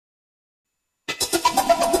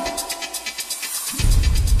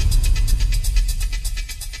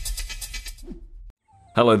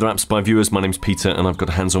Hello there AppSpy viewers, my name's Peter and I've got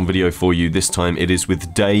a hands-on video for you. This time it is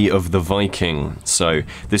with Day of the Viking. So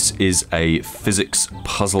this is a physics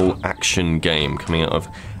puzzle action game coming out of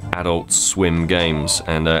Adult Swim Games,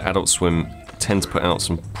 and Adult Swim tend to put out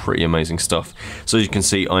some pretty amazing stuff. So as you can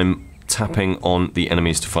see, I'm tapping on the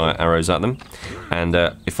enemies to fire arrows at them, and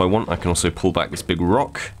if I want I can also pull back this big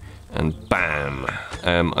rock and bam!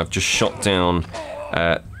 I've just shot down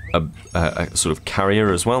a sort of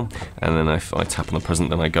carrier as well, and then if I tap on the present,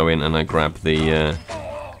 then I go in and I grab the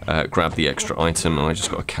extra item, and I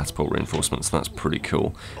just got a catapult reinforcement, so that's pretty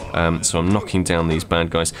cool. So I'm knocking down these bad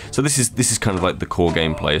guys. So this is kind of like the core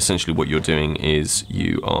gameplay. Essentially what you're doing is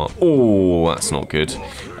you are... Oh, that's not good.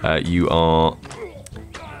 You are,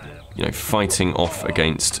 you know, fighting off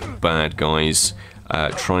against bad guys,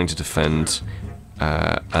 trying to defend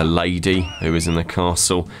a lady who is in the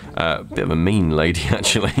castle, a bit of a mean lady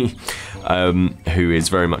actually, who is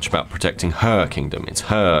very much about protecting her kingdom. It's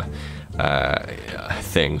her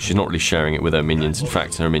thing. She's not really sharing it with her minions. In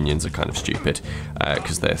fact, her minions are kind of stupid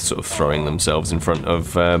because they're sort of throwing themselves in front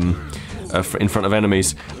of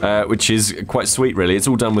enemies, which is quite sweet really. It's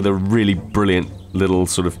all done with a really brilliant little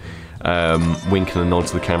sort of wink and a nod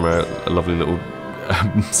to the camera, a lovely little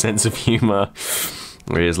sense of humour.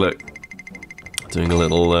 There he is, look. Doing a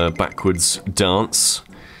little backwards dance,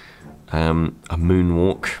 a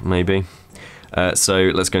moonwalk maybe.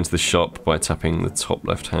 So let's go into the shop by tapping the top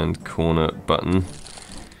left-hand corner button,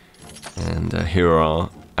 and here are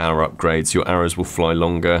our upgrades. Your arrows will fly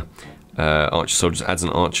longer. Archer soldiers adds an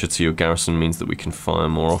archer to your garrison, means that we can fire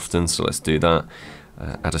more often, so let's do that.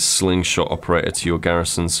 Add a slingshot operator to your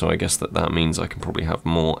garrison, so I guess that means I can probably have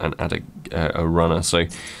more, and add a runner, so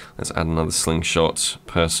let's add another slingshot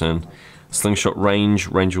person. Slingshot range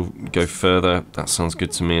will go further. That sounds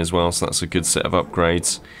good to me as well, so that's a good set of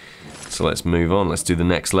upgrades. So let's move on, let's do the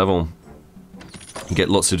next level. You get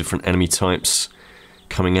lots of different enemy types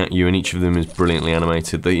coming at you, and each of them is brilliantly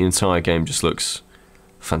animated. The entire game just looks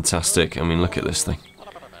fantastic. I mean, look at this thing.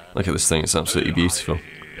 Look at this thing, it's absolutely beautiful.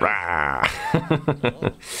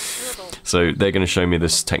 So they're going to show me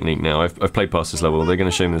this technique now. I've played past this level. They're going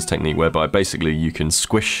to show me this technique whereby basically you can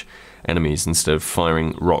squish enemies instead of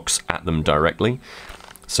firing rocks at them directly.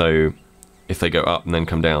 So if they go up and then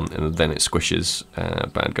come down, and then it squishes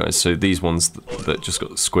bad guys. So these ones that just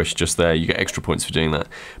got squished just there, you get extra points for doing that.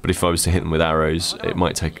 But if I was to hit them with arrows, it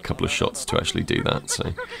might take a couple of shots to actually do that.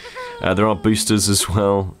 So there are boosters as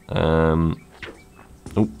well. Oh,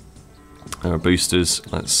 there are boosters.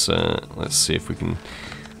 Let's see if we can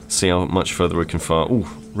see how much further we can fire.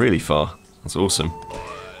 Oh, really far. That's awesome.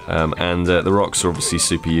 And the rocks are obviously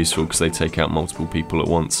super useful because they take out multiple people at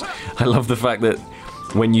once. I love the fact that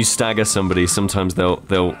when you stagger somebody, sometimes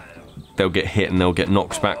they'll get hit and they'll get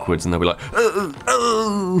knocked backwards, and they'll be like, oh,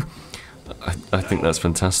 oh. I think that's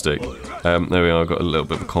fantastic. There we are. I've got a little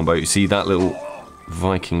bit of a combo. You see that little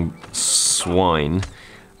Viking swine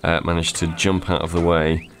managed to jump out of the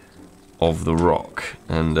way of the rock,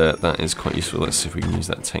 and that is quite useful. Let's see if we can use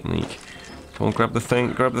that technique. Come on, grab the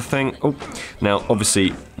thing, grab the thing. Oh, now obviously,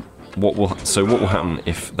 what will happen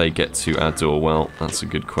if they get to our door? Well, that's a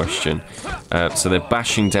good question. So they're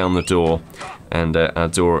bashing down the door, and our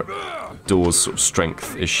door's sort of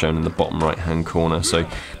strength is shown in the bottom right-hand corner. So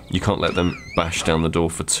you can't let them bash down the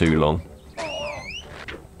door for too long.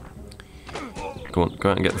 Go on, go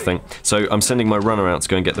out and get the thing. So I'm sending my runner out to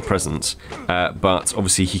go and get the present, but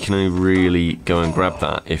obviously he can only really go and grab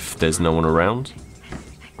that if there's no one around.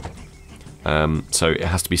 So it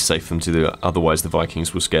has to be safe for them to do it, otherwise the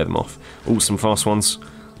Vikings will scare them off. Oh, some fast ones.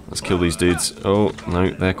 Let's kill these dudes. Oh, no,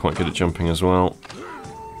 they're quite good at jumping as well.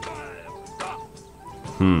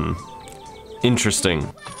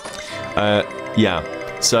 Interesting.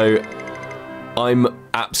 Yeah, so I'm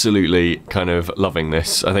absolutely kind of loving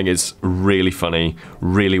this. I think it's really funny,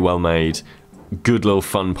 really well made, good little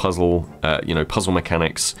fun puzzle, you know, puzzle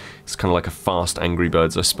mechanics. It's kind of like a fast Angry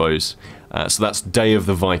Birds, I suppose. So that's Day of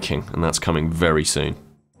the Viking, and that's coming very soon.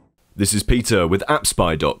 This is Peter with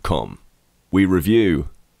appspy.com. We review,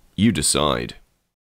 you decide.